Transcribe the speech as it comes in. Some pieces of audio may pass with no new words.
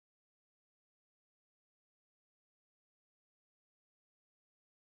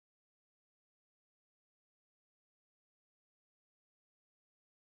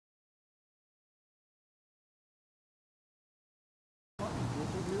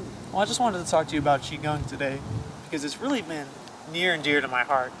Well, I just wanted to talk to you about Qigong today because it's really been near and dear to my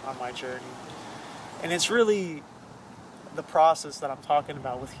heart on my journey. And it's really the process that I'm talking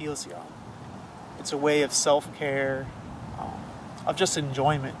about with Healcyon. It's a way of self-care, of just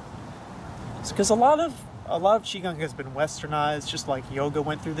enjoyment. It's because a lot of Qigong has been westernized, just like yoga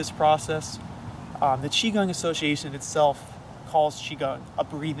went through this process. The Qigong Association itself calls Qigong a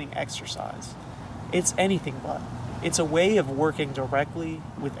breathing exercise. It's anything but. It's a way of working directly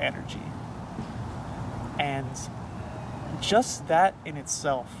with energy. And just that in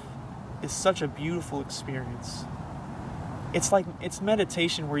itself is such a beautiful experience. It's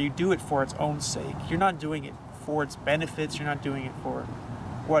meditation where you do it for its own sake. You're not doing it for its benefits. You're not doing it for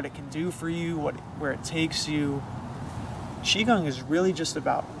what it can do for you, where it takes you. Qigong is really just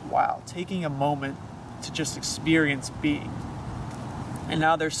about, wow, taking a moment to just experience being. And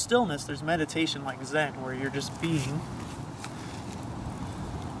now there's stillness, there's meditation like Zen, where you're just being.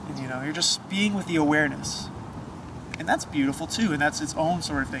 And you're just being with the awareness. And that's beautiful too, and that's its own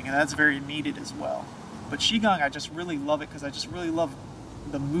sort of thing, and that's very needed as well. But Qigong, I just really love it because I just really love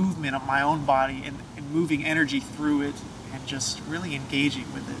the movement of my own body and moving energy through it and just really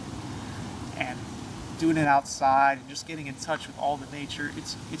engaging with it. And doing it outside and just getting in touch with all the nature.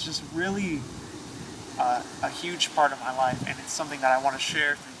 It's just really a huge part of my life, and it's something that I want to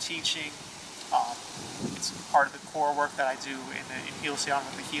share through teaching. It's part of the core work that I do in Healcyon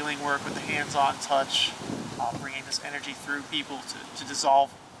with the healing work, with the hands-on touch, bringing this energy through people to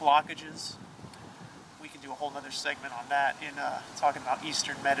dissolve blockages. We can do a whole other segment on that in talking about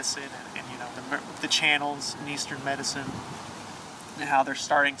Eastern medicine and the channels in Eastern medicine and how they're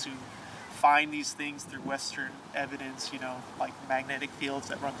starting to find these things through Western evidence, like magnetic fields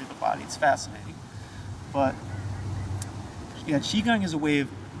that run through the body. It's fascinating. But yeah, Qigong is a way of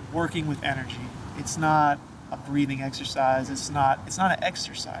working with energy. It's not a breathing exercise. It's not an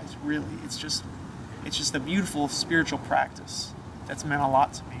exercise, really. It's just a beautiful spiritual practice that's meant a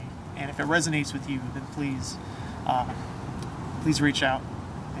lot to me. And if it resonates with you, then please reach out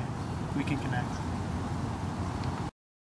and we can connect.